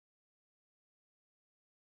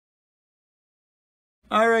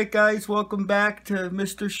Alright guys, welcome back to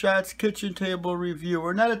Mr. Shot's kitchen table review.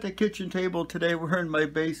 We're not at the kitchen table today, we're in my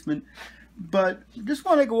basement. But just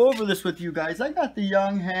want to go over this with you guys. I got the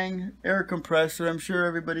Yong Hang air compressor. I'm sure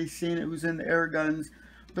everybody's seen it. It was in the air guns.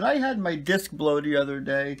 But I had my disc blow the other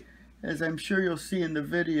day. As I'm sure you'll see in the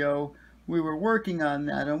video, we were working on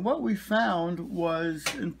that. And what we found was,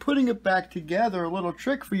 in putting it back together, a little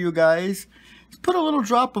trick for you guys, is put a little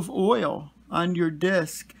drop of oil on your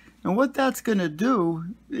disc. And what that's going to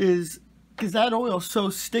do is, because that oil is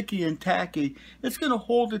so sticky and tacky, it's going to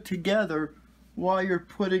hold it together while you're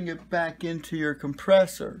putting it back into your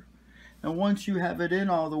compressor. And once you have it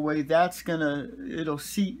in all the way, it'll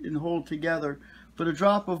seat and hold together. But a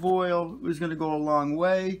drop of oil is going to go a long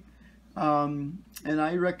way. And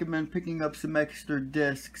I recommend picking up some extra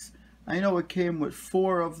discs. I know it came with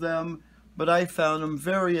 4 of them, but I found them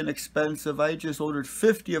very inexpensive. I just ordered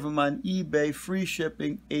 50 of them on eBay, free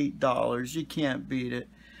shipping, $8. You can't beat it.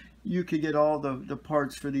 You could get all the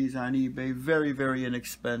parts for these on eBay, very, very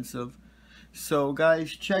inexpensive. So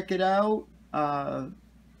guys, check it out.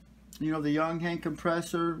 You know, the Yong Hang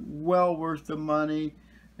compressor, well worth the money.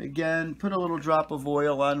 Again, put a little drop of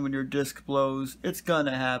oil on when your disc blows. It's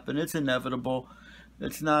gonna happen, it's inevitable.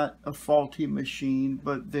 It's not a faulty machine,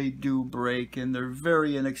 but they do break, and they're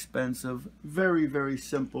very inexpensive. Very, very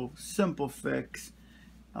simple fix.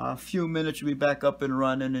 A few minutes, you'll be back up and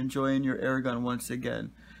running, enjoying your air gun once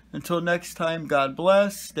again. Until next time, God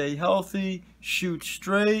bless, stay healthy, shoot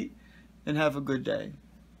straight, and have a good day.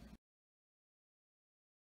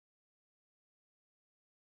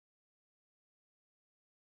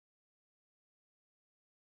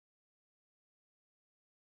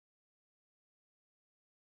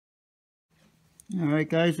 Alright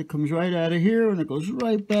guys, it comes right out of here and it goes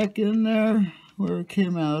right back in there where it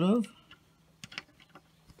came out of.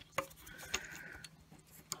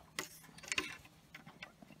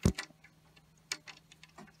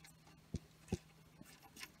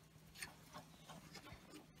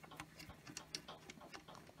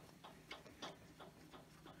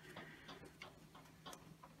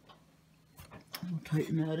 We'll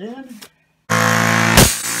tighten that in.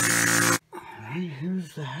 Alright,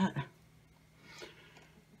 here's that.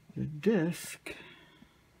 The disc,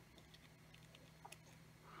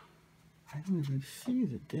 I don't even see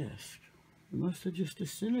the disc. It must have just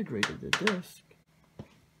disintegrated the disc.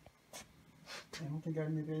 I don't think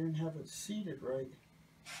maybe I didn't have it seated right.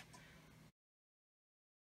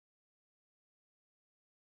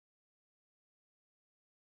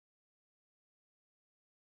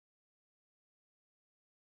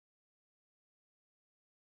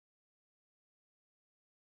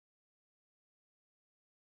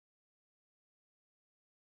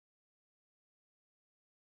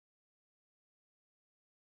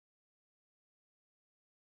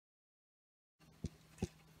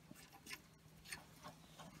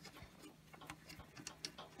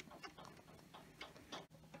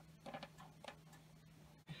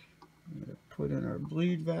 Put in our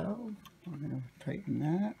bleed valve. We're going to tighten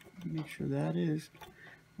that, make sure that is.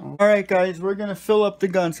 Alright guys, we're going to fill up the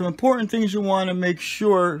gun. Some important things you want to make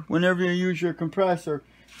sure whenever you use your compressor.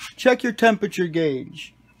 Check your temperature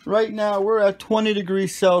gauge. Right now we're at 20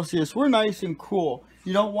 degrees Celsius. We're nice and cool.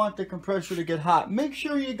 You don't want the compressor to get hot. Make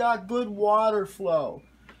sure you got good water flow.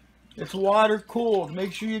 It's water cooled.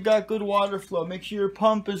 Make sure you got good water flow. Make sure your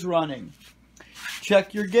pump is running.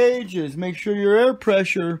 Check your gauges. Make sure your air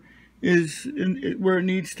pressure is where it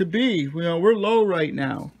needs to be. You know, we're low right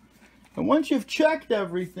now. And once you've checked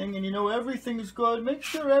everything and you know everything's good, make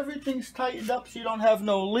sure everything's tightened up so you don't have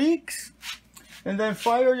no leaks. And then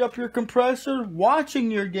fire up your compressor, watching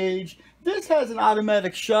your gauge. This has an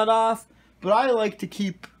automatic shut off, but I like to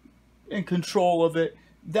keep in control of it.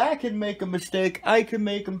 That can make a mistake. I can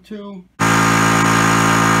make them too.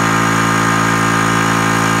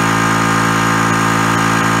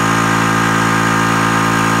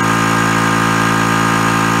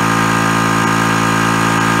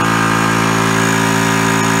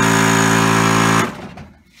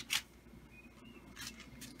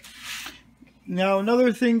 Now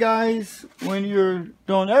another thing guys, when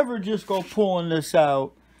don't ever just go pulling this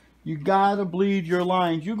out. You gotta bleed your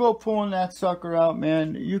lines. You go pulling that sucker out,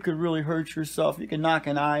 man, you could really hurt yourself. You can knock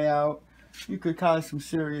an eye out. You could cause some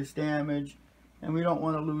serious damage. And we don't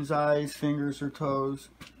want to lose eyes, fingers, or toes.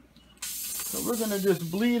 So we're gonna just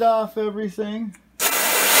bleed off everything.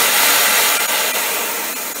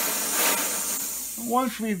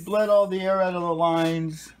 Once we've bled all the air out of the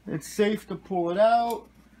lines, it's safe to pull it out.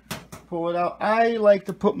 I like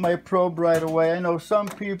to put my probe right away. I know some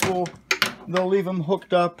people, they'll leave them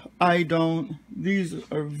hooked up. I don't. These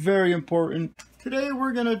are very important. Today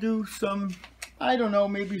we're going to do some I don't know,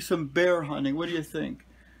 maybe some bear hunting. What do you think?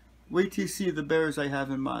 Wait till you see the bears I have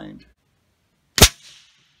in mind.